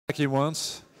he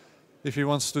wants. If he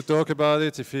wants to talk about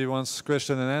it, if he wants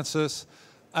question and answers.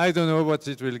 I don't know what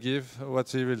it will give, what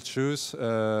he will choose.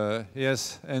 He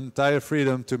has entire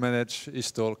freedom to manage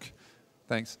his talk.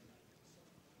 Thanks.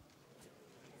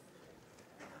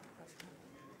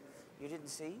 You didn't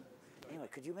see? Anyway,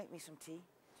 could you make me some tea?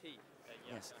 Tea?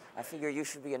 Yeah. Yes. I figure you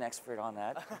should be an expert on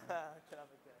that.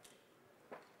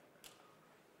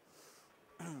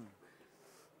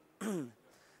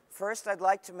 First, I'd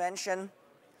like to mention,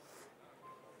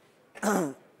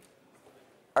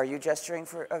 are you gesturing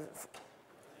for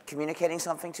communicating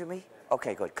something to me?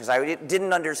 Okay, good, because I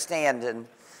didn't understand, and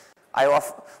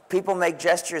people make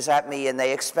gestures at me and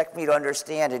they expect me to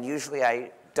understand, and usually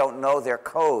I don't know their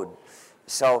code.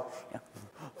 So,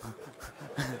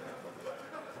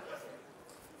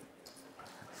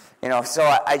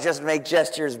 so I just make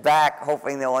gestures back,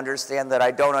 hoping they'll understand that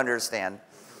I don't understand.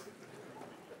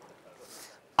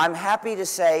 I'm happy to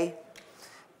say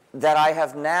that I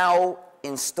have now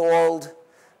installed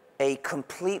a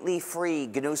completely free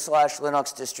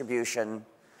GNU/Linux distribution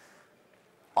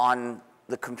on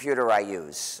the computer I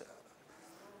use.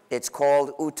 It's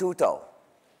called Ututo.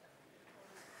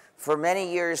 For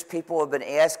many years, people have been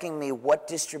asking me what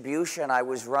distribution I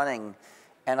was running,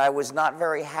 and I was not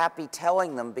very happy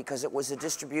telling them because it was a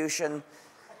distribution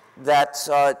that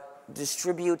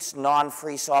distributes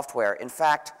non-free software. In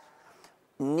fact,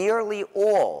 nearly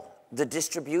all the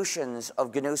distributions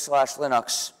of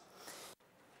GNU/Linux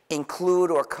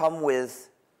include or come with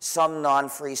some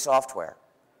non-free software.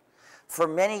 For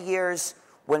many years,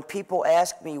 when people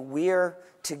asked me where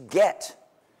to get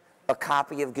a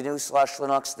copy of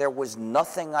GNU/Linux, there was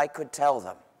nothing I could tell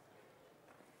them.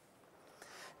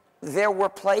 There were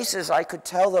places I could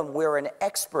tell them where an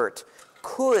expert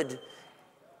could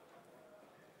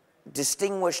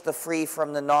distinguish the free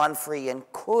from the non-free and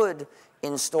could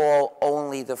install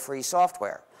only the free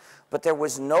software. But there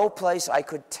was no place I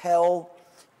could tell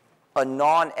a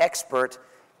non-expert,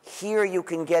 here you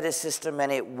can get a system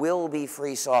and it will be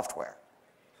free software.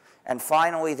 And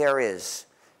finally there is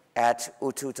at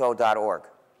ututo.org.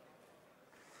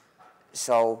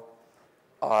 So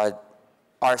our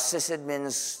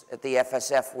sysadmins at the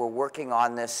FSF were working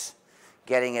on this,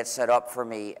 getting it set up for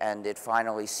me, and it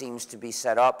finally seems to be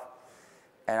set up,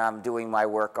 and I'm doing my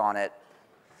work on it.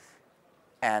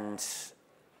 And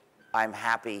I'm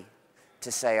happy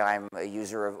to say I'm a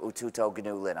user of Ututo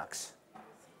GNU Linux.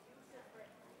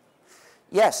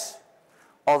 Yes,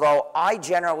 although I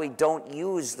generally don't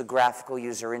use the graphical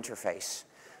user interface.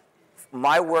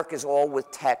 My work is all with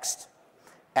text,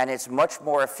 and it's much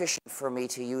more efficient for me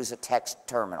to use a text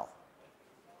terminal.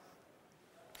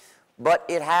 But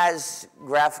it has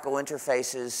graphical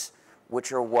interfaces,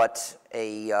 which are what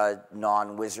a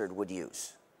non-wizard would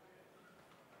use.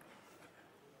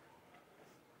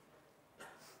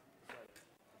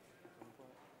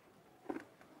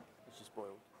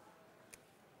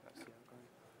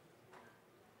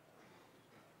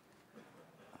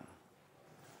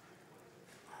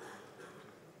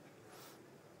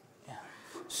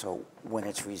 So when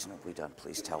it's reasonably done,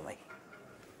 please tell me.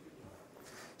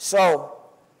 So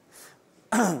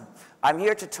I'm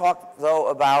here to talk, though,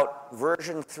 about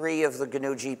version 3 of the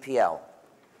GNU GPL.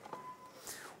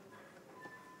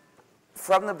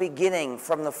 From the beginning,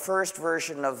 from the first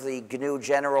version of the GNU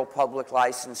General Public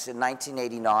License in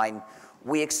 1989,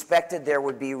 we expected there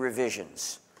would be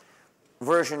revisions.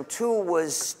 Version 2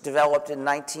 was developed in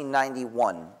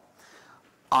 1991.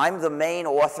 I'm the main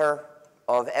author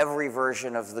of every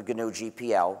version of the GNU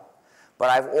GPL, but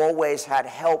I've always had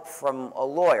help from a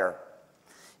lawyer.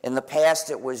 In the past,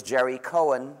 it was Jerry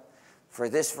Cohen. For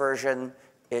this version,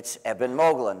 it's Eben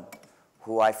Moglen,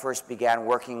 who I first began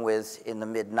working with in the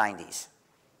mid-90s.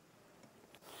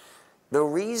 The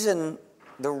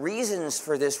reasons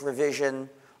for this revision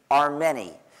are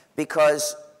many,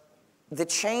 because the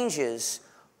changes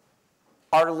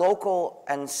are local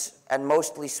and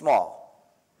mostly small.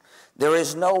 There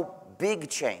is no big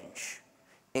change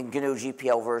in GNU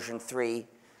GPL version 3.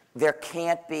 There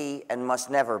can't be and must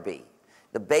never be.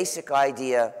 The basic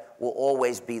idea will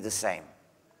always be the same.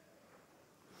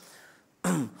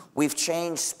 We've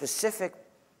changed specific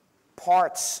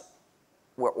parts,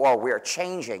 or we're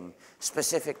changing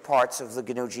specific parts of the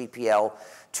GNU GPL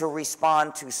to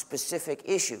respond to specific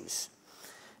issues,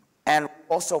 and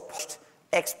also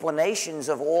explanations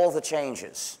of all the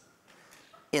changes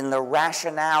in the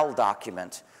rationale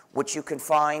document, which you can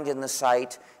find in the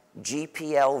site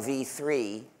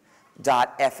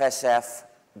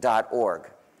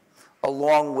gplv3.fsf.org,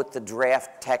 along with the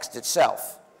draft text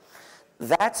itself.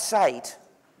 That site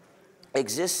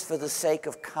exists for the sake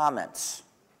of comments.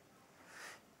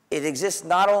 It exists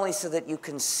not only so that you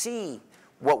can see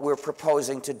what we're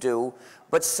proposing to do,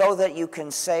 but so that you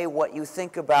can say what you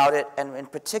think about it, and in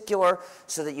particular,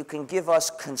 so that you can give us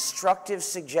constructive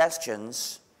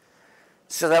suggestions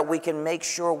so that we can make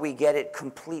sure we get it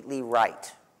completely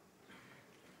right.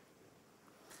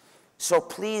 So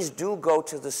please do go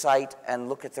to the site and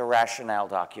look at the rationale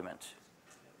document.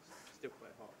 Still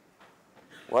quite hot.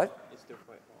 What? It's still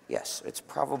quite hot. Yes, it's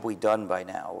probably done by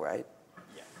now, right?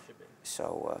 Yeah, should be.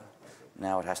 So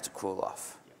now it has to cool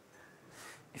off.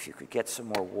 If you could get some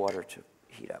more water to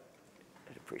heat up,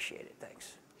 I'd appreciate it.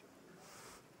 Thanks.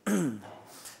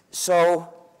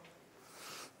 So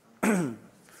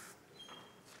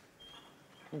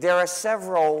there are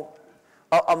several,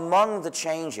 among the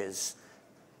changes,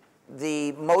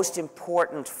 the most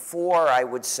important four, I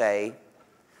would say,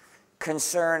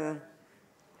 concern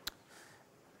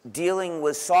dealing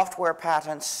with software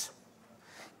patents,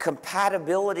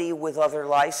 compatibility with other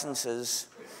licenses,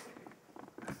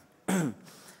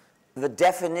 the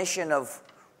definition of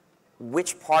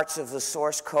which parts of the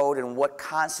source code and what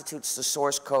constitutes the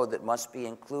source code that must be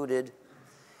included,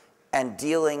 and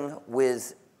dealing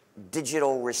with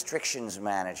digital restrictions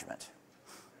management.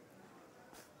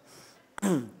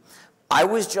 I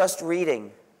was just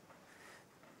reading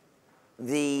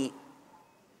the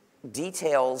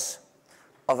details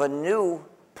of a new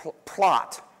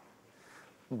plot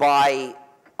by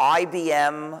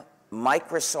IBM,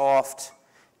 Microsoft,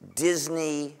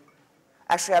 Disney.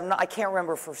 Actually, I can't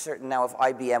remember for certain now if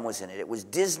IBM was in it. It was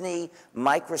Disney,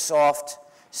 Microsoft,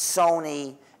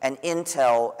 Sony, and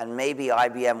Intel, and maybe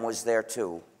IBM was there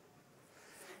too.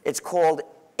 It's called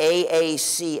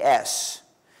AACS,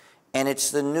 and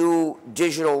it's the new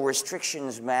digital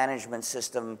restrictions management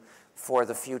system for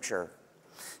the future.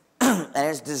 And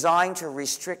it's designed to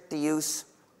restrict the use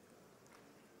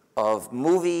of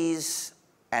movies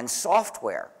and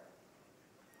software.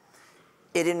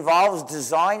 It involves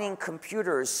designing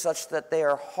computers such that they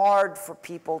are hard for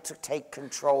people to take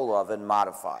control of and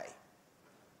modify.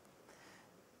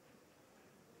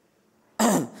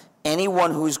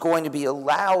 Anyone who's going to be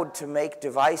allowed to make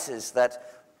devices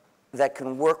that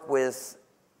can work with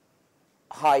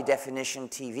high-definition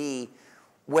TV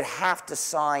would have to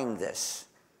sign this,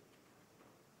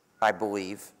 I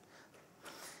believe.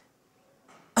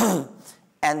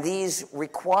 And these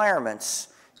requirements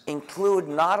include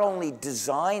not only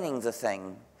designing the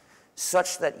thing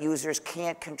such that users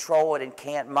can't control it and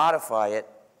can't modify it,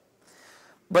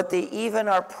 but they even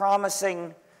are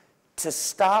promising to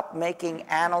stop making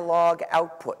analog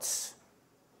outputs.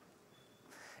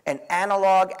 An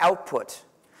analog output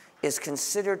is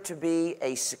considered to be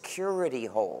a security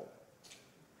hole.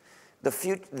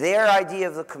 Their idea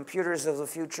of the computers of the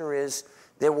future is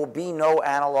there will be no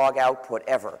analog output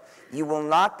ever. You will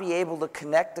not be able to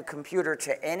connect the computer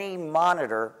to any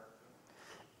monitor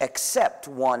except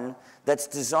one that's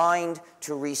designed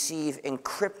to receive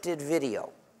encrypted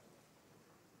video.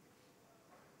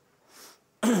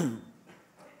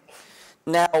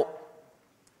 Now,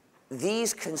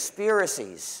 these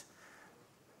conspiracies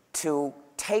to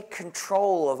take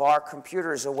control of our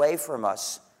computers away from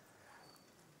us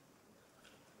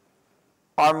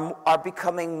are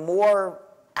becoming more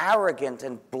arrogant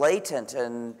and blatant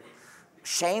and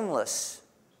shameless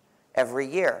every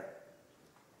year.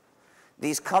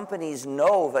 These companies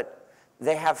know that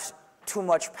they have too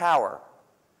much power,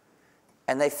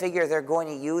 and they figure they're going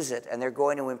to use it, and they're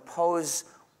going to impose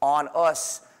on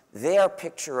us their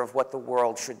picture of what the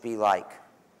world should be like.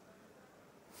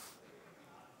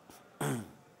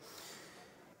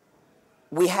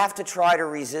 We have to try to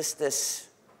resist this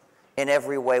in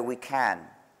every way we can.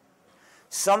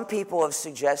 Some people have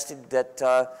suggested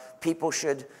that people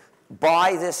should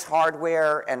buy this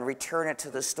hardware and return it to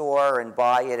the store, and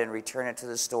buy it and return it to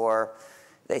the store.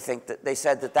 They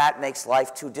said that makes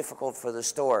life too difficult for the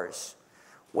stores.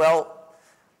 Well,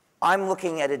 I'm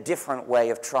looking at a different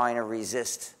way of trying to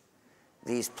resist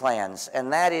these plans,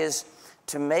 and that is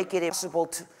to make it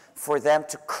impossible for them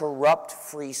to corrupt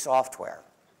free software.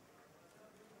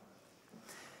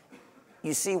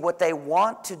 You see, what they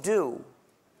want to do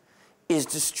is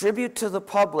distribute to the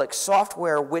public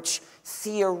software which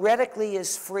theoretically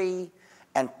is free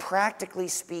and practically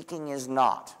speaking is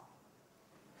not.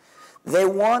 They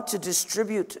want to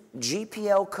distribute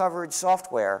GPL-covered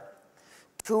software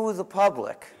to the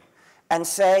public and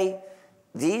say,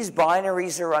 these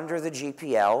binaries are under the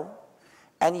GPL,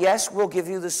 and yes, we'll give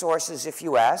you the sources if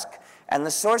you ask, and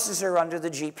the sources are under the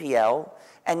GPL,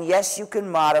 and yes, you can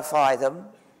modify them.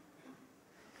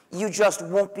 You just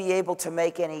won't be able to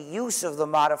make any use of the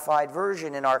modified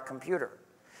version in our computer.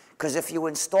 Because if you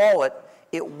install it,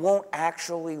 it won't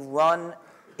actually run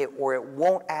or it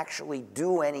won't actually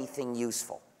do anything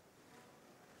useful.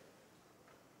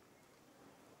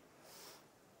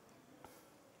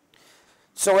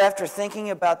 So after thinking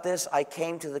about this, I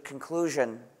came to the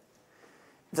conclusion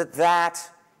that that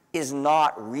is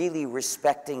not really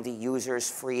respecting the user's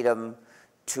freedom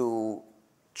to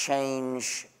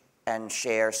change and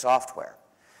share software.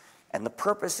 And the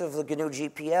purpose of the GNU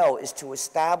GPL is to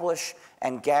establish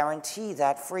and guarantee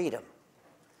that freedom.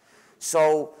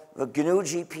 So the GNU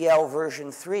GPL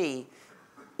version 3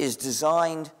 is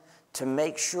designed to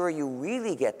make sure you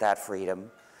really get that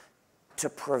freedom, to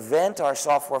prevent our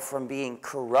software from being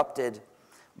corrupted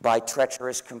by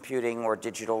treacherous computing or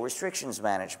digital restrictions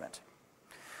management.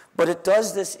 But it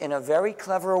does this in a very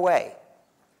clever way.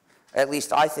 At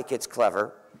least I think it's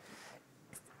clever.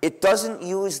 It doesn't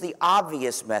use the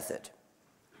obvious method.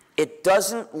 It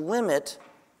doesn't limit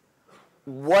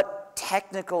what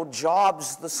technical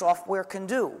jobs the software can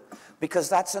do, because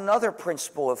that's another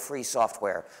principle of free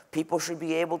software. People should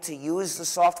be able to use the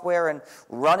software and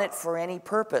run it for any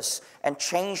purpose and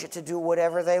change it to do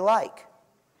whatever they like.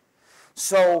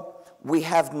 So we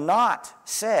have not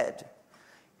said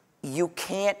you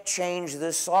can't change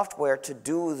this software to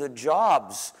do the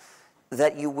jobs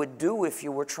that you would do if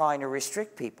you were trying to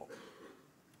restrict people.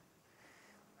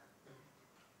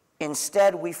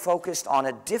 Instead, we focused on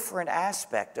a different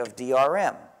aspect of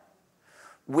DRM,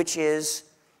 which is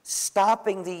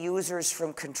stopping the users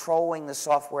from controlling the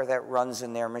software that runs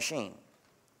in their machine.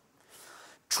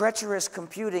 Treacherous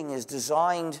computing is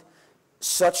designed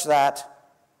such that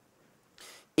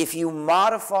if you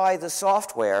modify the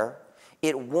software,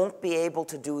 it won't be able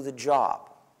to do the job.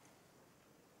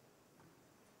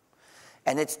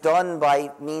 And it's done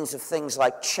by means of things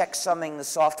like checksumming the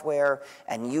software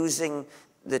and using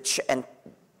and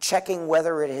checking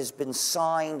whether it has been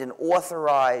signed and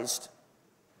authorized.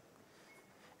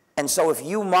 And so if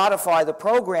you modify the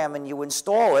program and you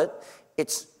install it,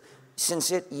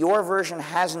 since your version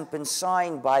hasn't been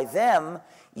signed by them,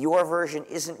 your version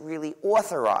isn't really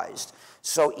authorized.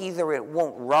 So either it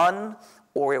won't run,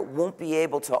 or it won't be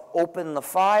able to open the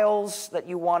files that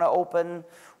you want to open,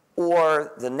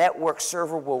 or the network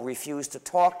server will refuse to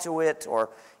talk to it, or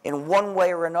in one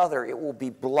way or another, it will be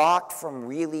blocked from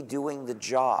really doing the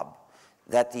job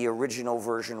that the original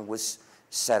version was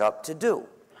set up to do.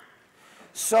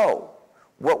 So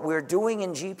what we're doing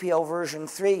in GPL version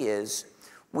 3 is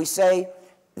we say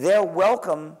they're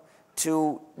welcome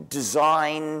to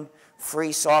design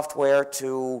free software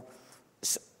to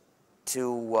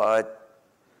do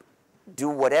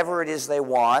whatever it is they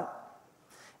want,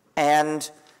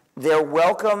 and they're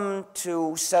welcome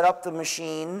to set up the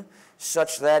machine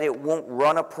such that it won't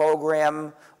run a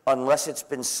program unless it's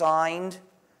been signed,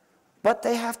 but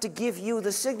they have to give you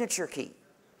the signature key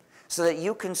so that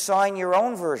you can sign your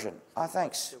own version.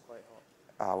 Thanks.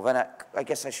 Then I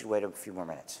guess I should wait a few more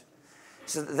minutes.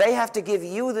 So they have to give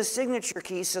you the signature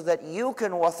key so that you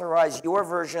can authorize your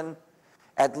version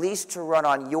at least to run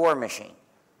on your machine.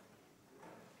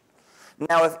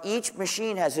 Now, if each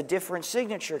machine has a different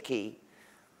signature key,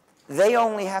 they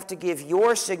only have to give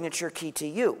your signature key to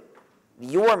you,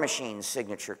 your machine's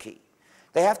signature key.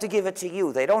 They have to give it to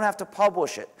you. They don't have to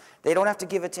publish it. They don't have to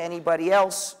give it to anybody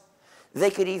else. They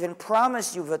could even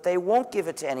promise you that they won't give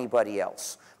it to anybody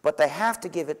else, but they have to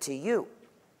give it to you.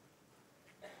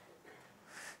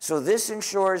 So this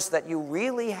ensures that you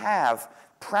really have,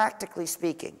 practically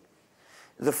speaking,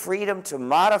 the freedom to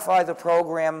modify the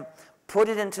program, put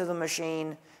it into the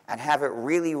machine, and have it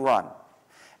really run.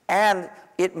 And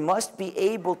it must be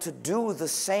able to do the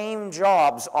same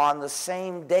jobs on the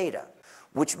same data,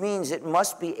 which means it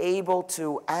must be able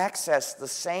to access the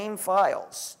same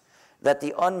files that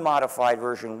the unmodified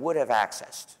version would have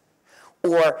accessed,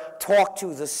 or talk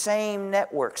to the same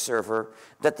network server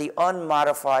that the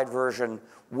unmodified version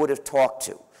would have talked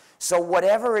to. So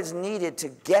whatever is needed to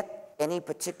get any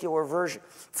particular version,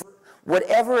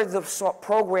 whatever the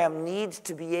program needs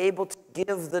to be able to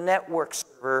give the network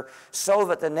server so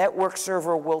that the network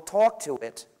server will talk to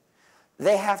it,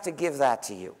 they have to give that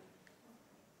to you.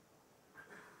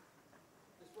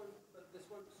 This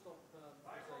won't stop,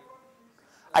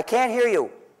 I can't hear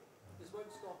you. this won't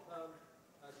stop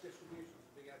distributions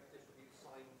from being able to distribute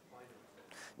signed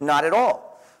binaries. Not at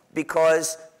all,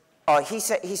 because he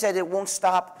said it won't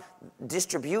stop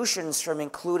distributions from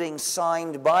including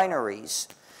signed binaries.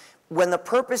 When the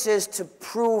purpose is to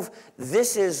prove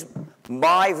this is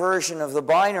my version of the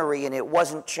binary and it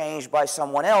wasn't changed by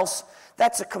someone else,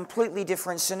 that's a completely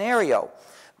different scenario,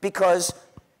 because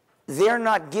they're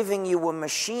not giving you a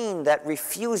machine that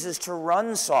refuses to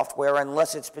run software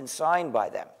unless it's been signed by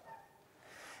them.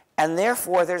 And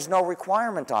therefore, there's no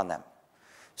requirement on them.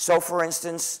 So for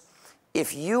instance,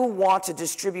 if you want to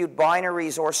distribute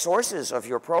binaries or sources of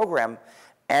your program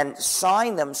and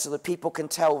sign them so that people can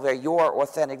tell they're your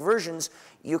authentic versions,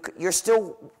 you're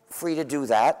still free to do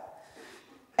that.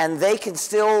 And they can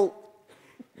still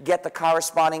get the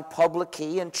corresponding public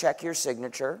key and check your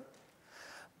signature.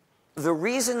 The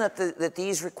reason that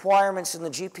these requirements in the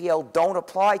GPL don't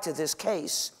apply to this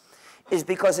case is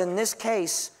because in this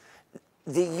case,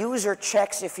 the user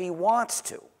checks if he wants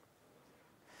to.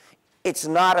 It's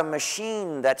not a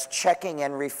machine that's checking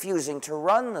and refusing to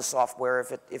run the software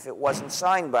if it wasn't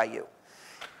signed by you.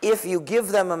 If you give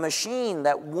them a machine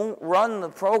that won't run the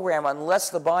program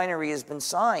unless the binary has been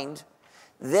signed,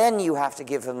 then you have to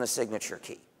give them the signature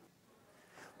key.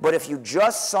 But if you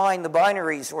just sign the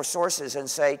binaries or sources and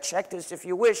say, check this if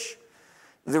you wish,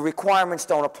 the requirements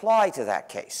don't apply to that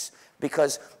case,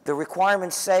 because the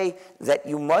requirements say that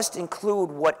you must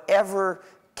include whatever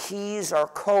keys or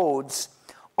codes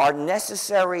are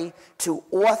necessary to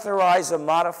authorize a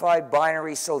modified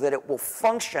binary so that it will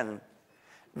function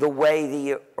the way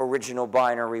the original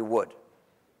binary would.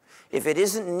 If it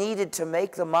isn't needed to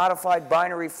make the modified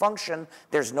binary function,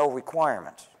 there's no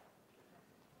requirement.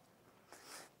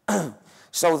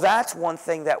 So that's one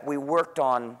thing that we worked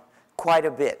on quite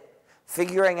a bit,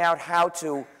 figuring out how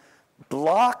to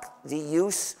block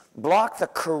the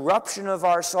corruption of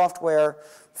our software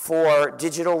for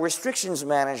digital restrictions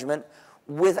management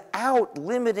without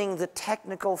limiting the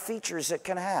technical features it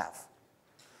can have.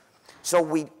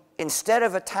 So instead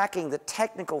of attacking the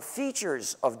technical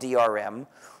features of DRM,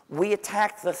 we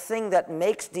attacked the thing that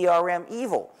makes DRM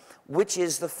evil, which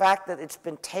is the fact that it's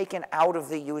been taken out of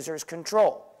the user's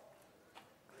control.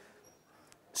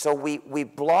 So we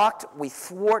thwart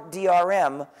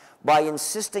DRM by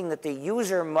insisting that the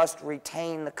user must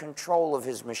retain the control of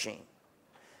his machine.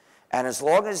 And as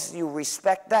long as you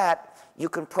respect that, you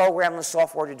can program the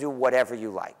software to do whatever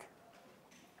you like.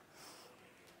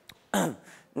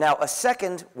 Now, a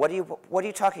second, what are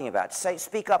you talking about?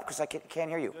 Speak up, because I can't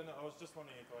hear you. Yeah, no, I was just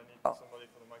wondering if I need somebody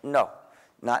for the microphone. No,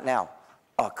 not now,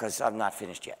 because I'm not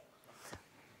finished yet.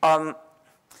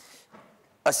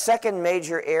 A second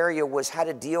major area was how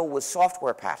to deal with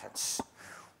software patents.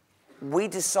 We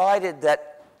decided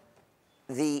that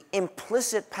the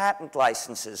implicit patent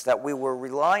licenses that we were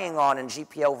relying on in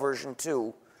GPL version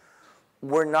 2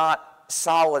 were not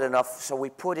solid enough, so we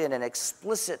put in an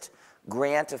explicit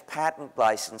grant of patent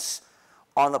license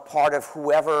on the part of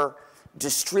whoever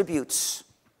distributes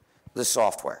the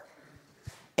software.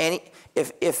 And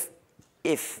if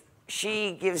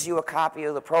she gives you a copy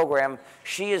of the program,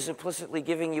 she is implicitly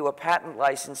giving you a patent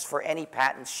license for any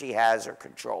patents she has or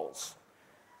controls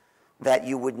that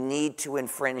you would need to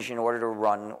infringe in order to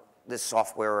run this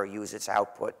software or use its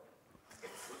output.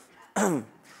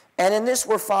 And in this,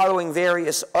 we're following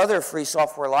various other free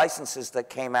software licenses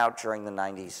that came out during the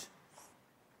 90s.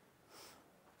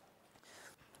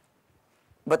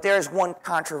 But there's one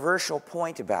controversial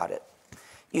point about it.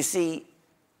 You see,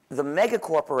 the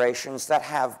megacorporations that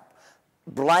have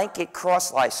blanket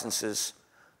cross licenses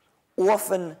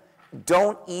often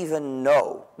don't even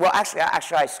know. Well, actually,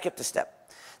 I skipped a step.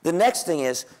 The next thing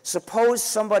is, suppose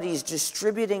somebody's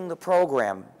distributing the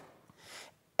program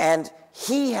and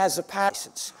he has a patent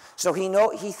license. So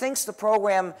he thinks the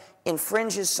program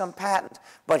infringes some patent,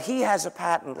 but he has a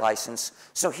patent license,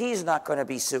 so he's not going to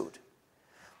be sued.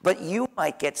 But you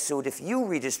might get sued if you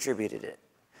redistributed it.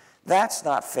 That's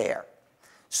not fair.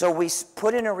 So we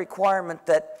put in a requirement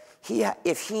that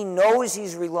if he knows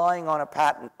he's relying on a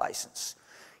patent license,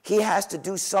 he has to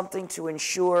do something to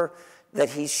ensure that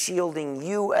he's shielding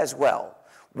you as well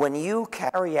when you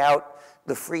carry out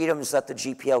the freedoms that the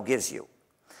GPL gives you.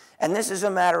 And this is a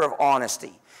matter of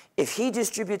honesty. If he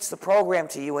distributes the program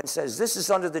to you and says, this is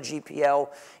under the GPL,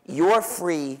 you're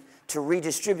free to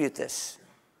redistribute this.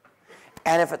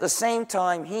 And if at the same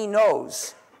time he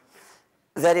knows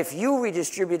that if you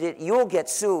redistribute it, you'll get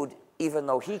sued, even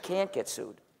though he can't get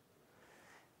sued,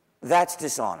 that's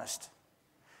dishonest.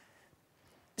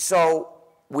 So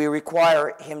we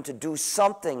require him to do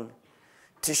something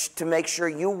to make sure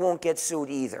you won't get sued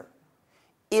either,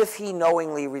 if he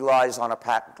knowingly relies on a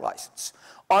patent license.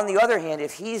 On the other hand,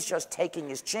 if he's just taking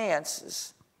his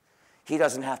chances, he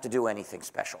doesn't have to do anything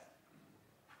special.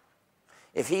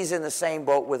 If he's in the same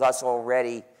boat with us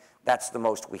already, that's the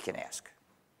most we can ask.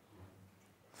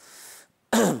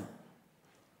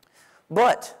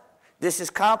 But this is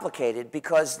complicated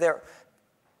because there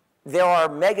are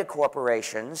mega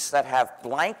corporations that have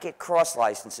blanket cross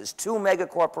licenses. 2 mega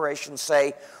corporations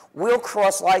say, we'll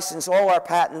cross license all our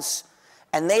patents,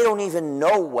 and they don't even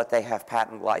know what they have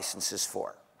patent licenses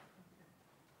for.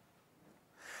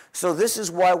 So this is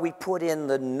why we put in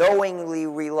the knowingly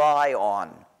rely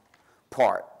on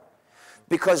part,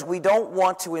 because we don't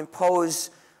want to impose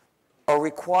a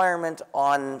requirement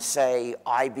on, say,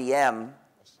 IBM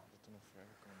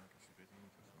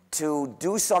to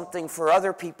do something for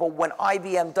other people when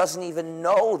IBM doesn't even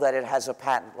know that it has a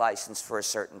patent license for a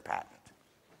certain patent.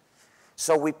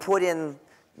 So we put in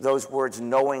those words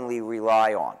knowingly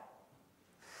rely on.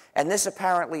 And this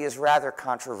apparently is rather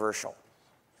controversial,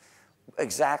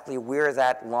 exactly where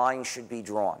that line should be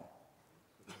drawn.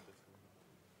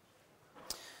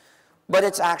 But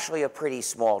it's actually a pretty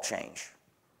small change.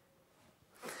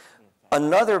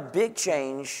 Another big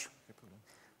change,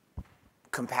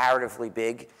 comparatively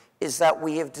big, is that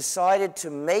we have decided to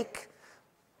make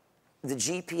the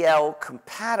GPL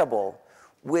compatible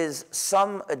with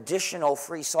some additional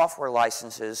free software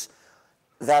licenses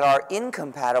that are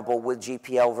incompatible with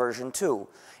GPL version 2.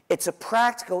 It's a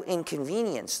practical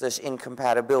inconvenience, this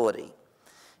incompatibility,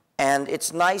 and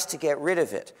it's nice to get rid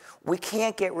of it. We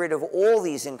can't get rid of all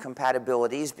these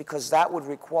incompatibilities because that would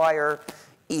require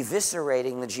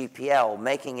eviscerating the GPL,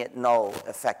 making it null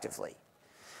effectively.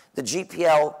 The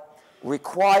GPL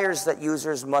requires that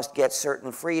users must get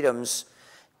certain freedoms,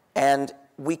 and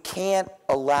we can't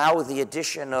allow the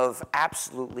addition of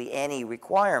absolutely any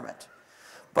requirement.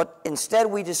 But instead,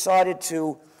 we decided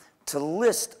to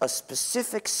list a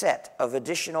specific set of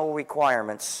additional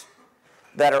requirements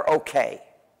that are okay.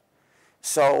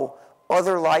 So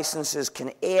other licenses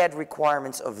can add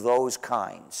requirements of those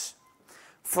kinds.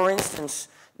 For instance,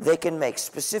 they can make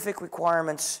specific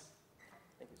requirements.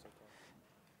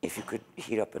 If you could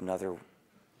heat up another.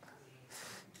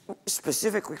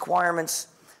 Specific requirements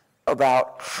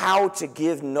about how to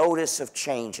give notice of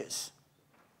changes,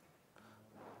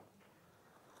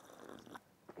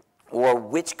 or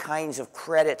which kinds of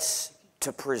credits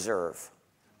to preserve,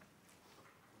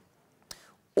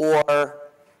 or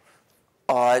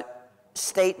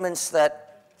statements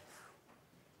that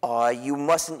you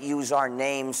mustn't use our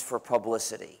names for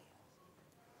publicity.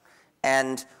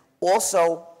 And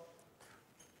also,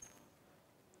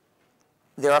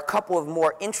 there are a couple of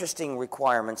more interesting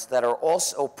requirements that are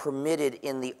also permitted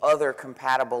in the other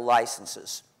compatible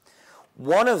licenses.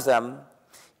 One of them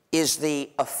is the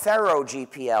Affero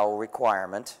GPL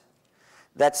requirement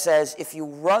that says if you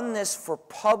run this for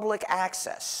public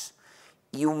access,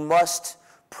 you must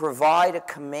provide a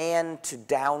command to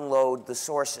download the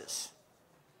sources.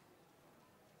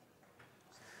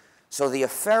 So the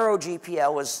Affero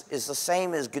GPL is the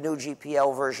same as GNU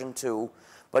GPL version 2,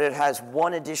 but it has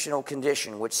one additional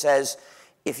condition, which says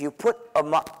if you put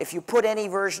any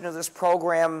version of this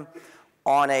program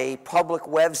on a public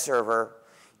web server,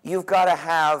 you've got to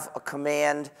have a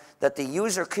command that the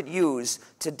user could use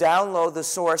to download the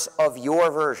source of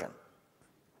your version.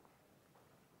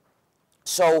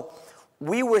 So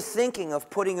we were thinking of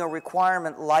putting a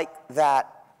requirement like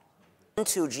that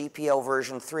into GPL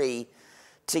version 3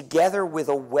 together with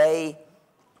a way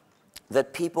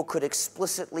that people could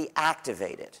explicitly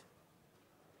activate it.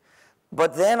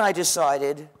 But then I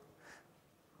decided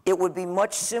it would be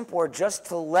much simpler just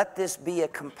to let this be a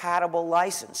compatible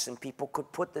license, and people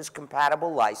could put this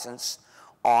compatible license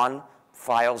on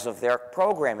files of their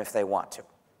program if they want to.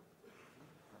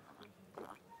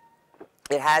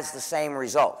 It has the same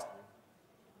result.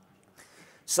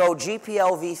 So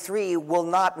GPL v3 will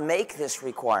not make this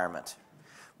requirement,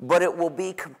 but it will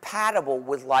be compatible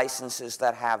with licenses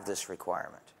that have this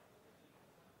requirement.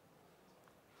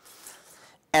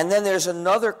 And then there's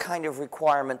another kind of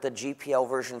requirement that GPL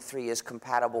version 3 is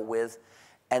compatible with,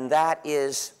 and that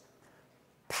is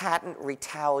patent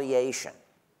retaliation.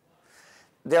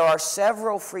 There are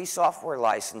several free software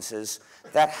licenses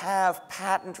that have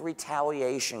patent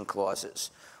retaliation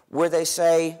clauses, where they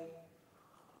say,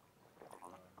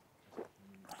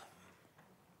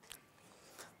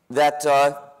 that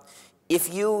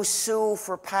if you sue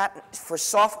for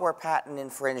software patent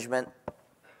infringement,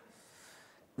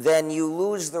 then you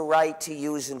lose the right to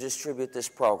use and distribute this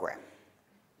program.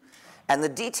 And the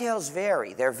details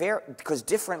vary. Because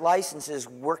different licenses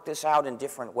work this out in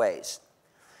different ways.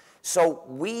 So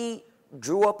we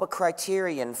drew up a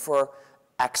criterion for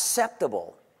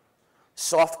acceptable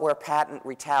software patent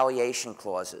retaliation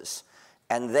clauses.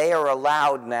 And they are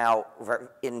allowed now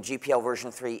in GPL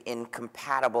version 3 in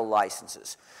compatible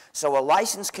licenses. So a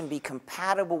license can be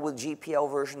compatible with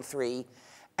GPL version 3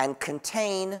 and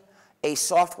contain a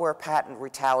software patent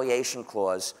retaliation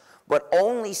clause, but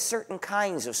only certain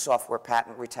kinds of software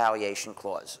patent retaliation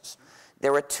clauses.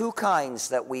 There are two kinds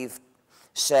that we've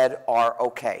said are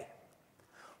okay.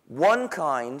 One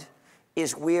kind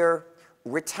is where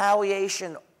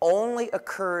retaliation only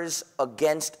occurs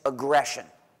against aggression.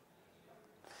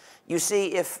 You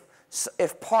see, if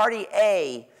party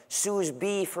A sues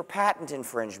B for patent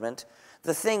infringement,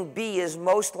 the thing B is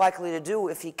most likely to do,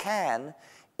 if he can,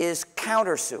 is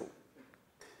countersue.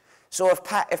 So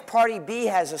if party B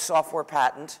has a software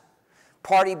patent,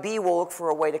 party B will look for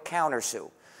a way to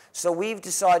countersue. So we've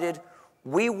decided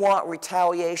we want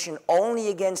retaliation only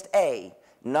against A,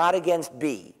 not against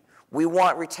B. We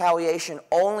want retaliation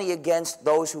only against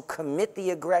those who commit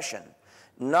the aggression,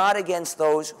 not against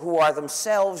those who are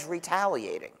themselves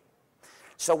retaliating.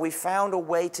 So we found a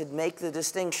way to make the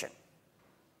distinction.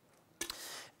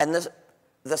 And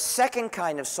the second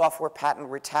kind of software patent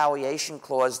retaliation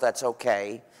clause that's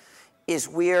okay is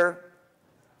where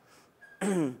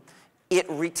it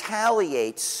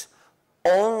retaliates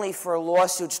only for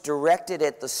lawsuits directed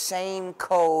at the same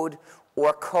code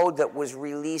or code that was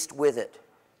released with it.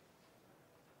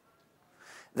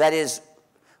 That is,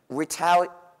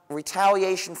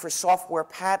 retaliation for software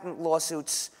patent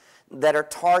lawsuits that are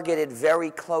targeted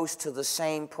very close to the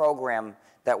same program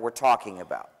that we're talking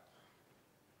about.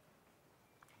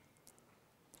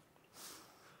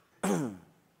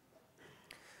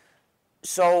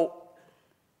 So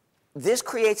this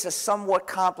creates a somewhat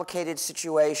complicated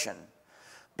situation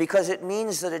because it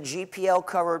means that a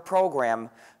GPL-covered program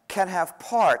can have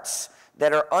parts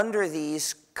that are under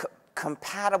these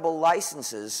compatible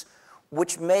licenses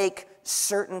which make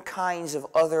certain kinds of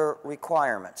other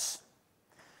requirements.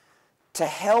 To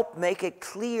help make it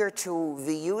clear to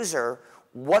the user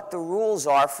what the rules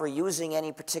are for using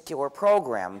any particular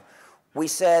program, we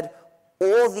said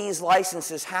all these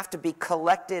licenses have to be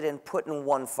collected and put in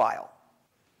one file,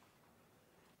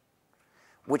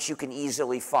 which you can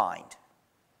easily find.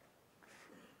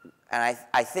 And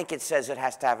I think it says it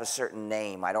has to have a certain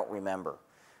name. I don't remember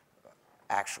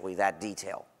actually that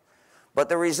detail. But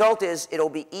the result is it'll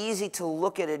be easy to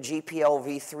look at a GPL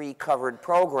v3 covered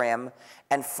program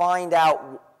and find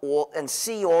out and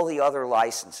see all the other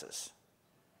licenses.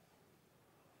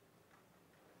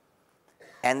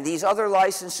 And these other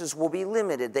licenses will be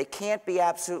limited. They can't be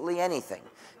absolutely anything.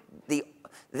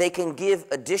 They can give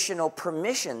additional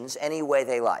permissions any way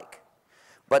they like.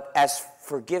 But as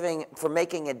for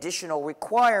making additional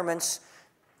requirements,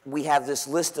 we have this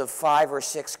list of 5 or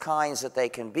 6 kinds that they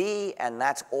can be, and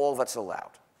that's all that's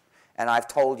allowed. And I've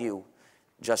told you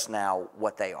just now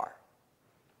what they are.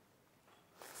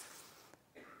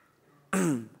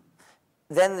 Then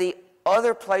the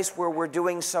other place where we're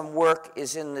doing some work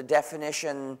is in the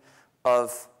definition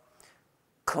of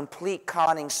complete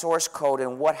conning source code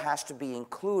and what has to be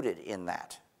included in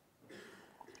that.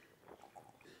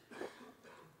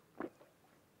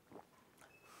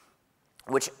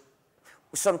 Which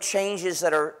some changes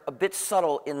that are a bit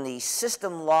subtle in the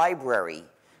system library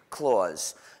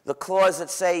clause. The clause that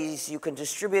says you can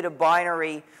distribute a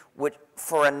binary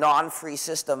for a non-free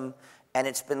system, and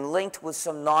it's been linked with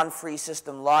some non-free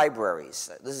system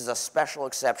libraries. This is a special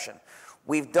exception.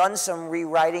 We've done some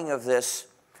rewriting of this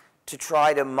to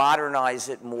try to modernize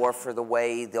it more for the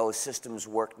way those systems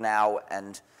work now,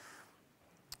 and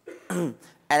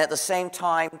at the same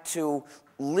time to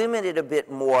limit it a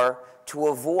bit more to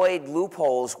avoid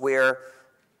loopholes where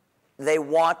they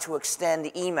want to extend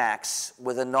Emacs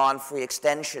with a non-free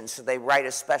extension, so they write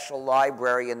a special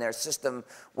library in their system,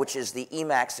 which is the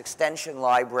Emacs extension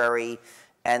library,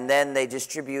 and then they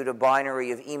distribute a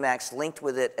binary of Emacs linked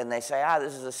with it, and they say,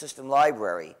 this is a system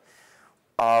library.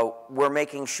 We're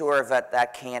making sure that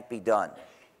that can't be done.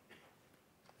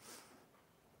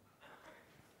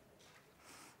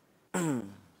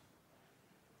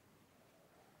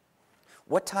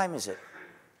 What time is it?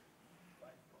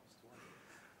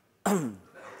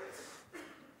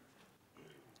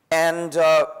 And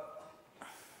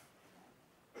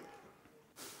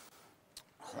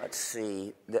let's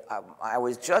see. I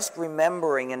was just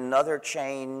remembering another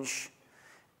change,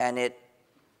 and it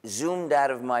zoomed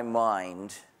out of my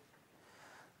mind.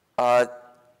 So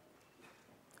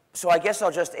I guess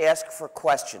I'll just ask for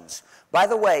questions. By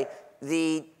the way,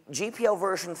 the GPL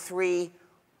version 3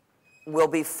 will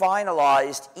be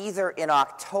finalized either in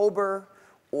October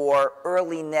or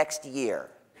early next year.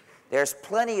 There's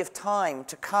plenty of time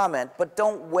to comment, but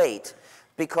don't wait,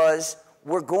 because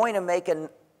we're going to make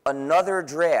another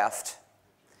draft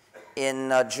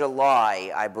in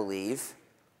July, I believe.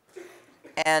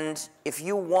 And if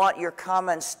you want your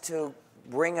comments to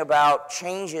bring about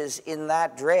changes in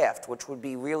that draft, which would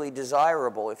be really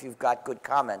desirable if you've got good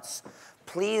comments,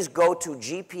 please go to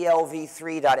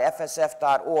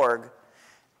gplv3.fsf.org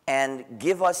and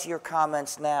give us your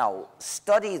comments now.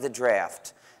 Study the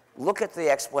draft, look at the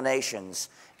explanations,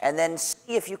 and then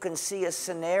see if you can see a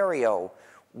scenario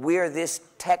where this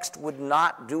text would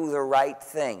not do the right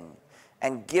thing.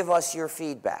 and give us your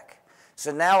feedback.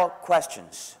 So now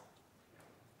questions.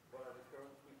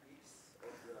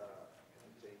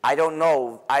 I don't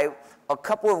know. A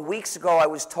couple of weeks ago, I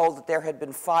was told that there had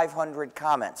been 500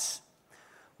 comments.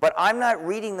 But I'm not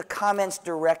reading the comments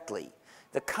directly.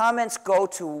 The comments go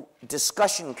to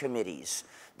discussion committees.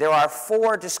 There are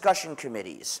 4 discussion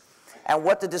committees. And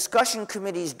what the discussion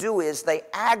committees do is they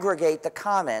aggregate the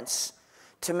comments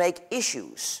to make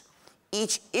issues.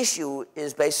 Each issue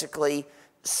is basically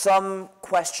some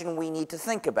question we need to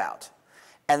think about.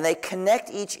 And they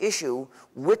connect each issue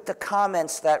with the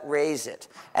comments that raise it.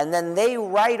 And then they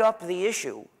write up the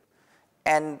issue.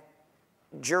 And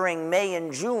during May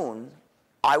and June,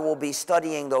 I will be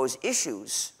studying those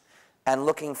issues and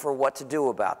looking for what to do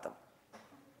about them.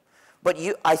 But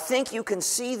I think you can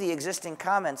see the existing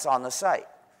comments on the site.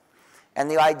 And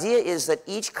the idea is that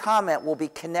each comment will be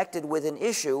connected with an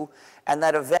issue, and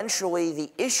that eventually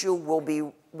the issue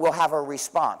will have a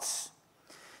response.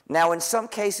 Now, in some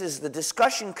cases, the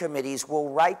discussion committees will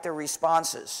write the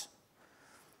responses.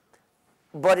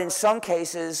 But in some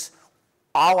cases,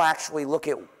 I'll actually look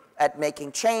at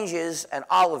making changes, and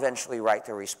I'll eventually write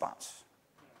the response.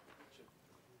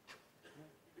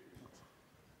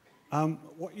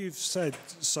 What you've said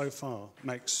so far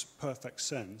makes perfect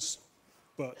sense,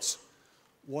 but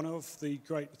one of the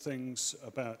great things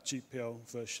about GPL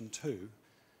version 2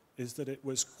 is that it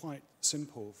was quite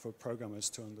simple for programmers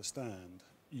to understand.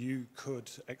 You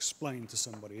could explain to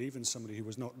somebody, even somebody who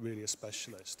was not really a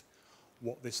specialist,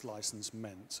 what this license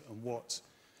meant and what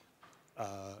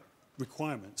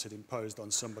requirements it imposed on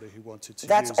somebody who wanted to use it.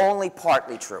 That's only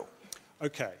partly true.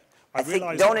 Okay. I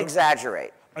think, don't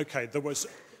exaggerate. Okay, there was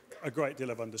a great deal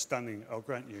of understanding, I'll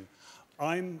grant you.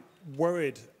 I'm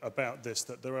worried about this,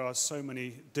 that there are so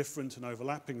many different and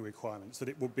overlapping requirements that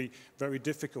it will be very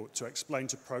difficult to explain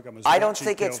to programmers I don't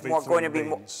think it's going to be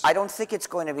more, I don't think it's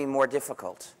going to be more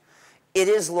difficult. It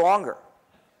is longer.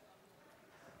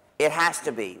 It has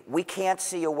to be. We can't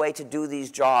see a way to do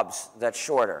these jobs that's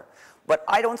shorter. But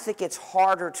I don't think it's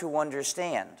harder to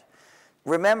understand.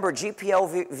 Remember,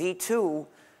 GPL v2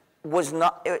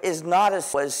 is not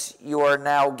as you're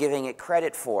now giving it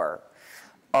credit for.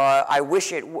 I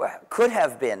wish it could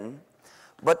have been,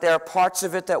 but there are parts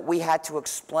of it that we had to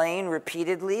explain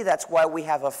repeatedly. That's why we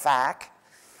have a FAQ.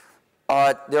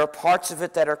 There are parts of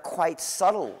it that are quite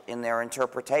subtle in their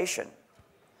interpretation.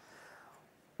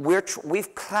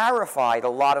 We've clarified a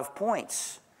lot of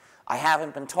points. I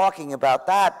haven't been talking about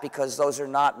that because those are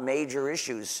not major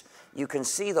issues. You can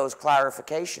see those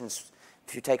clarifications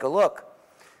if you take a look.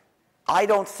 I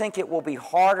don't think it will be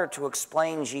harder to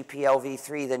explain GPL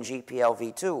v3 than GPL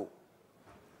v2.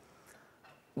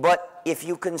 But if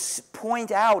you can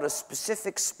point out a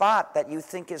specific spot that you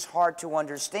think is hard to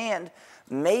understand,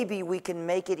 maybe we can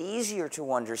make it easier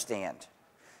to understand.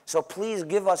 So please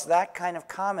give us that kind of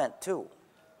comment too.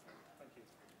 Thank you.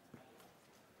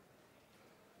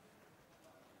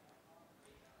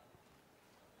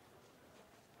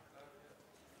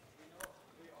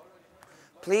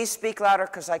 Please speak louder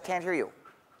because I can't hear you.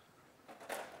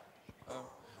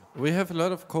 We have a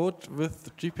lot of code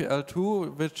with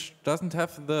GPL2 which doesn't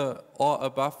have the or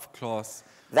above clause.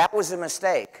 That was a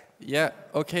mistake. Yeah,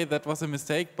 okay, that was a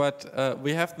mistake, but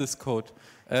we have this code.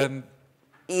 And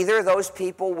either those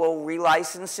people will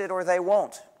relicense it or they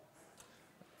won't.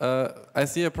 I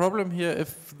see a problem here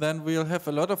if then we'll have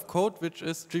a lot of code which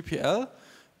is GPL,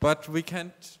 but we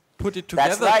can't put it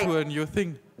together to a new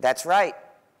thing. That's right.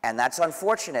 And that's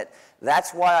unfortunate.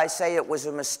 That's why I say it was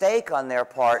a mistake on their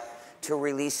part to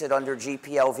release it under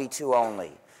GPL v2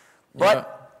 only.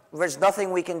 But there's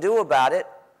nothing we can do about it.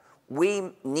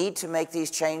 We need to make these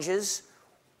changes.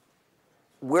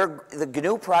 The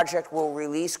GNU project will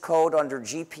release code under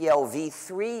GPL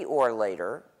v3 or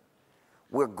later.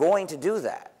 We're going to do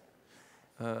that.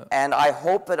 And I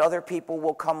hope that other people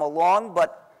will come along,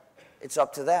 but it's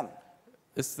up to them.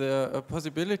 Is there a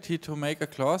possibility to make a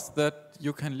clause that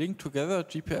you can link together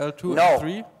GPL2 No. and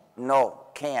 3? No,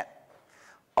 can't.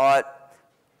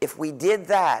 If we did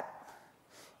that,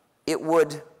 it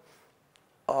would,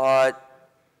 well,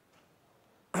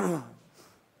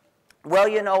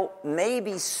 you know,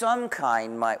 maybe some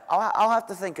kind might, I'll have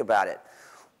to think about it.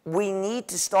 We need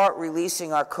to start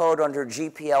releasing our code under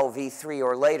GPL v3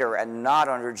 or later and not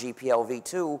under GPL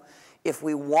v2 if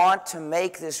we want to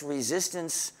make this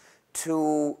resistance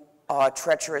to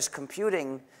treacherous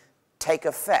computing take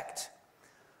effect.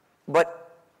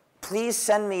 But please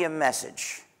send me a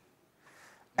message,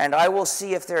 and I will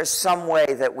see if there's some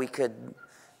way that we could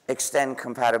extend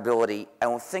compatibility,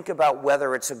 and we'll think about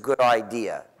whether it's a good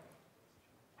idea.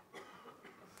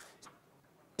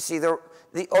 See,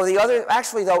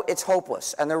 Actually though, it's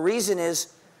hopeless. And the reason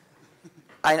is,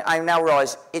 I now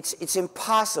realize, it's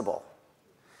impossible.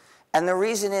 And the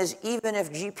reason is, even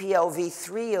if GPL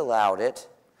v3 allowed it,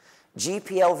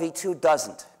 GPL v2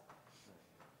 doesn't.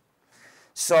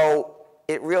 So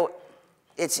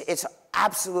it's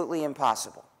absolutely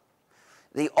impossible.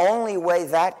 The only way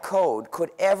that code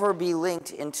could ever be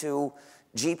linked into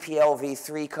GPL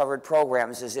v3 covered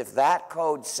programs is if that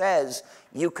code says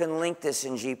you can link this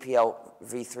in GPL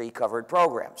v3 covered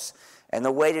programs. And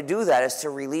the way to do that is to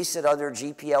release it under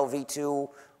GPL v2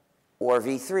 or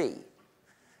v3.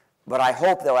 But I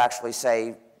hope they'll actually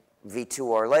say v2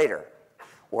 or later,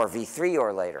 or v3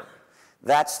 or later.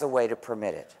 That's the way to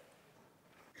permit it.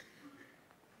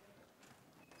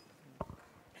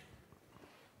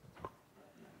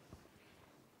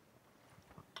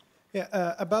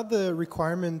 Yeah, about the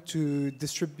requirement to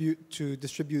distribute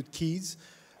keys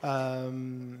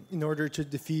in order to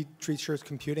defeat tree-shared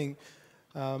computing.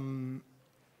 I'm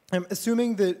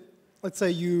assuming that, let's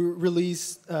say you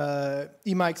release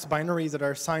Emacs binaries that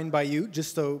are signed by you,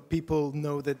 just so people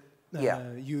know that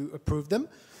you approve them.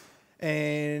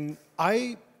 And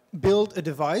I build a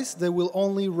device that will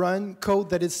only run code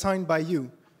that is signed by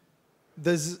you.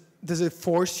 Does it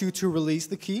force you to release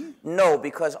the key? No,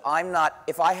 because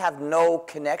if I have no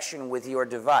connection with your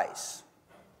device.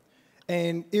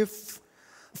 And if...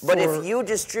 But if you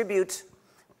distribute,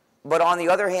 but on the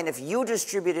other hand, if you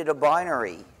distributed a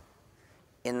binary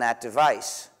in that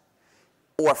device,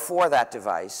 or for that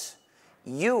device,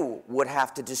 you would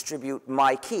have to distribute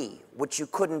my key, which you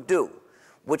couldn't do,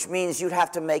 which means you'd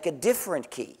have to make a different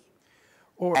key.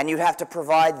 And you'd have to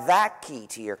provide that key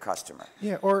to your customer.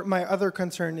 Yeah, or my other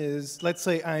concern is, let's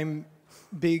say I'm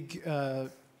a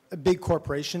big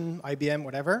corporation, IBM,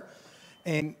 whatever,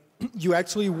 and you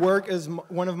actually work as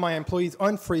one of my employees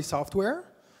on free software,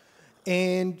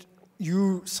 and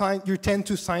you tend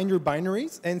to sign your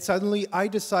binaries, and suddenly I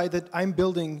decide that I'm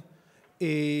building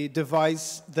a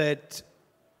device that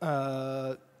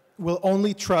will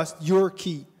only trust your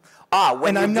key.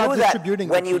 When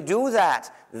you do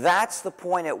that, that's the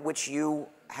point at which you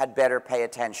had better pay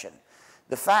attention.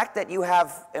 The fact that you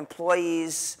have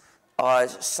employees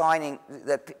signing,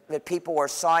 that people are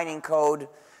signing code,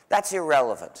 that's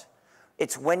irrelevant.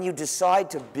 It's when you decide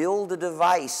to build a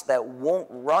device that won't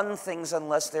run things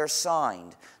unless they're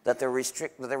signed, that the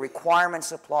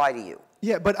requirements apply to you.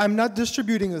 Yeah, but I'm not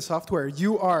distributing the software.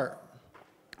 You are.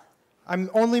 I'm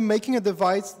only making a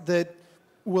device that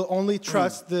will only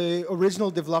trust the original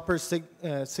developer's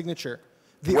signature.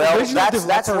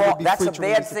 That's wrong. That's a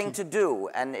bad thing to do,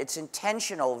 and it's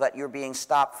intentional that you're being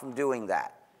stopped from doing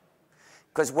that.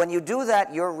 Because when you do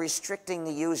that, you're restricting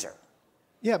the user.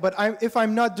 Yeah, but if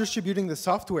I'm not distributing the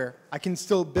software, I can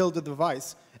still build a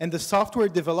device. And the software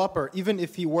developer, even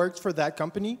if he works for that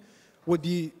company, would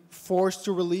be forced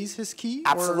to release his key?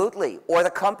 Absolutely. Or the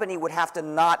company would have to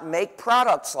not make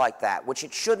products like that, which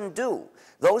it shouldn't do.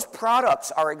 Those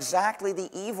products are exactly the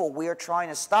evil we are trying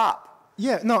to stop.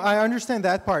 Yeah, no, I understand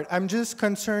that part. I'm just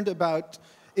concerned about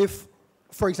if,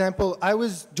 for example, I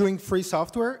was doing free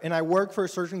software and I work for a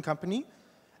certain company,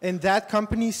 and that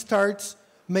company starts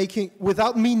making,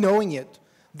 without me knowing it,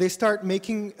 they start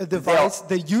making a device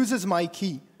that uses my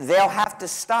key. They'll have to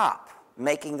stop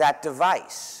making that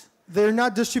device. They're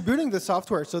not distributing the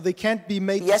software, so they can't be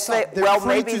made to stop. They're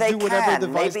free to do whatever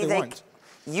device they want.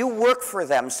 You work for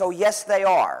them, so yes, they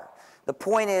are. The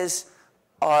point is,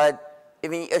 I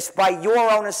mean, it's by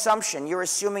your own assumption. You're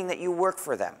assuming that you work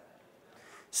for them.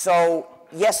 So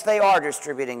yes, they are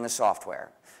distributing the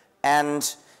software.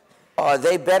 And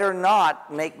they better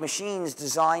not make machines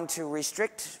designed to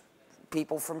restrict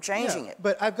people from changing it.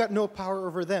 But I've got no power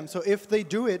over them. So if they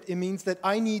do it, it means that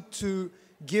I need to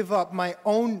give up my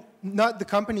own, not the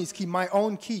company's key, my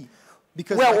own key.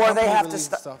 Because or they have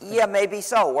to yeah, maybe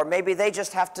so. Or maybe they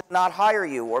just have to not hire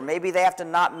you. Or maybe they have to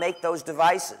not make those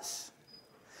devices.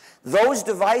 Those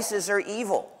devices are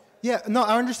evil. Yeah, no,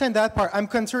 I understand that part. I'm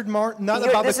concerned more not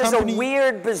about the company. This is a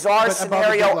weird, bizarre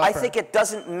scenario. I think it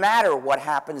doesn't matter what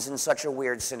happens in such a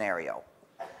weird scenario.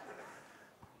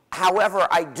 However,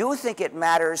 I do think it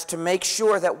matters to make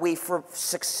sure that we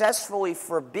successfully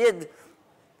forbid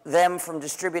them from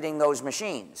distributing those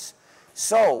machines.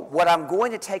 So what I'm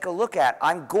going to take a look at,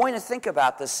 I'm going to think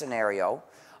about this scenario.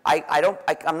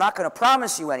 I'm not going to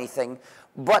promise you anything,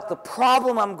 but the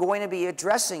problem I'm going to be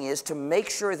addressing is to make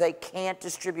sure they can't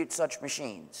distribute such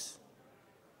machines.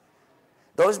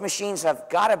 Those machines have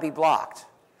got to be blocked.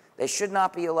 They should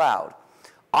not be allowed.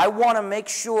 I want to make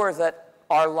sure that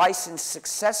our license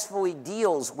successfully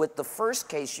deals with the first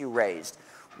case you raised,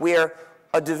 where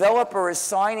a developer is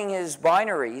signing his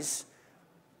binaries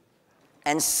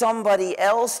and somebody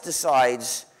else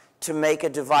decides to make a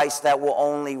device that will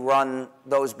only run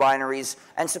those binaries,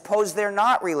 and suppose they're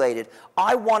not related,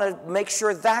 I want to make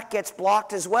sure that gets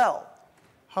blocked as well.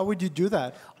 How would you do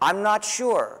that? I'm not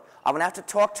sure. I'm going to have to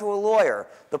talk to a lawyer.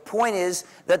 The point is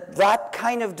that that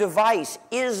kind of device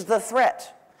is the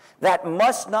threat. That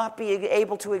must not be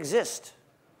able to exist.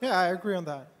 Yeah, I agree on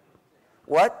that.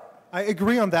 What? I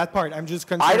agree on that part. I'm just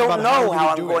concerned I don't about know how you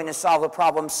I'm do going it. to solve the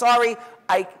problem. Sorry,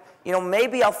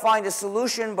 maybe I'll find a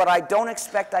solution, but I don't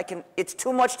expect I can. It's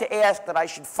too much to ask that I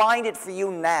should find it for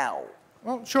you now.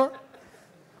 Well, sure.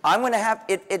 I'm going to have,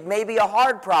 it may be a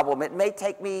hard problem. It may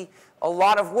take me a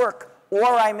lot of work, or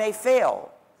I may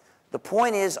fail. The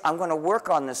point is, I'm going to work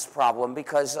on this problem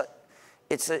because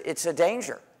it's a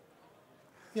danger.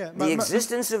 Yeah, The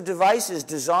existence of devices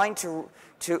designed to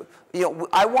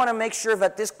I want to make sure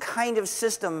that this kind of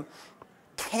system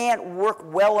can't work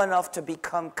well enough to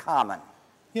become common.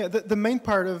 Yeah, the main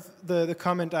part of the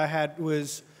comment I had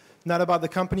was not about the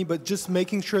company, but just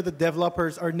making sure the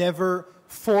developers are never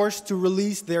forced to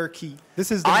release their key.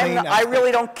 This is the main aspect. I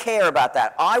really don't care about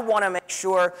that. I want to make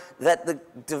sure that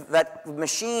that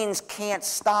machines can't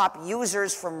stop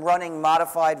users from running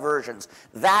modified versions.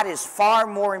 That is far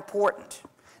more important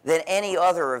than any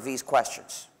other of these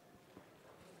questions.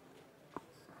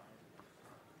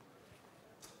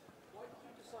 Why did you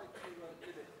decide to limit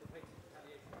the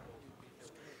patent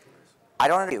retaliation? I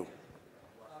don't know you.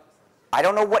 I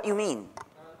don't know what you mean.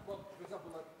 Well, for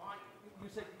example, you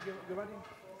said you're running.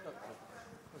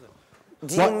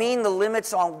 Do you mean the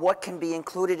limits on what can be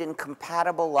included in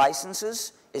compatible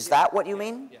licenses? Is that what you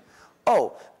mean? Yeah.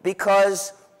 Oh,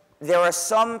 because there are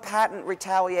some patent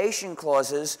retaliation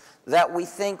clauses that we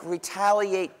think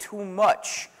retaliate too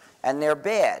much, and they're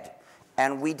bad.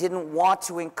 And we didn't want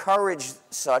to encourage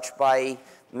such by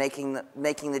making the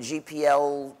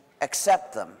GPL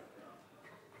accept them.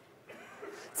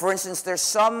 For instance, there's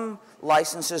some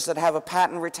licenses that have a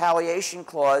patent retaliation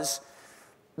clause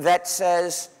that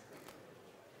says,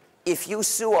 if you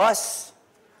sue us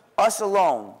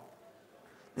alone,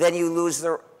 then you lose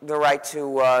the right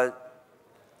to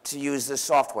use this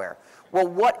software. Well,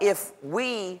 what if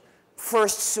we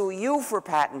first sue you for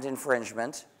patent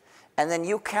infringement, and then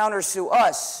you countersue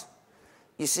us?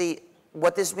 You see,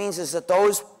 what this means is that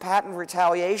those patent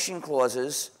retaliation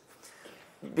clauses,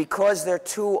 because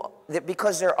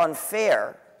they're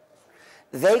unfair,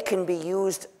 they can be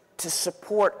used to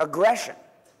support aggression.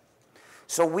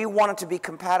 So we want it to be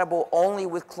compatible only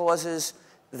with clauses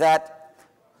that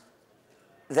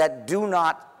do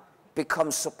not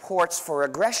become supports for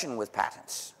aggression with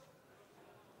patents.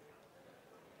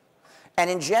 And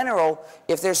in general,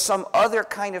 if there's some other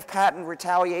kind of patent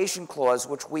retaliation clause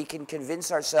which we can convince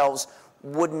ourselves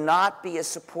would not be a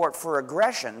support for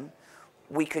aggression,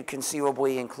 we could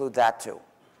conceivably include that too.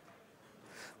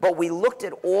 But we looked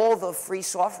at all the free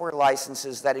software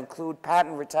licenses that include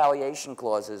patent retaliation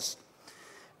clauses,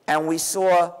 and we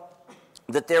saw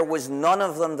that there was none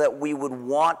of them that we would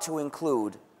want to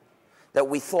include that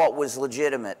we thought was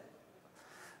legitimate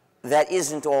that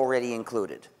isn't already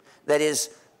included. That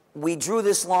is, we drew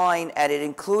this line and it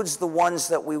includes the ones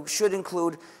that we should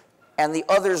include, and the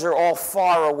others are all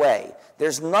far away.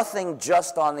 There's nothing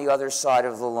just on the other side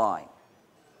of the line.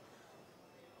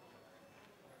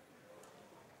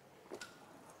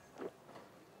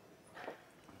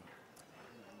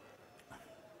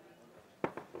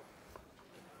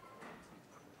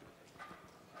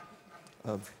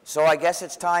 So I guess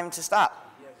it's time to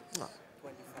stop.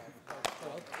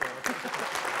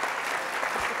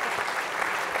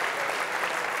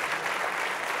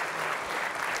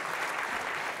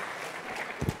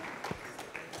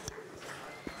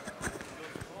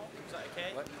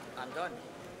 Okay. What? I'm done.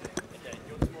 Okay.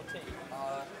 You want some more tea?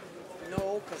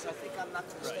 No, because I think I'm not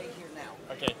going to stay here now.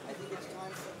 Okay. I think it's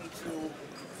time for me to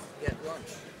get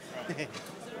lunch.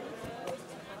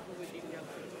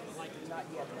 Not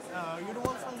yet. You don't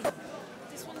want from...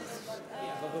 This one is...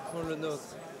 On va reprendre le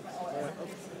nôtre. On va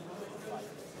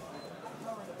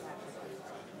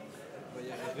y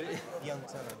arriver.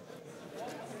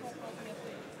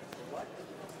 What?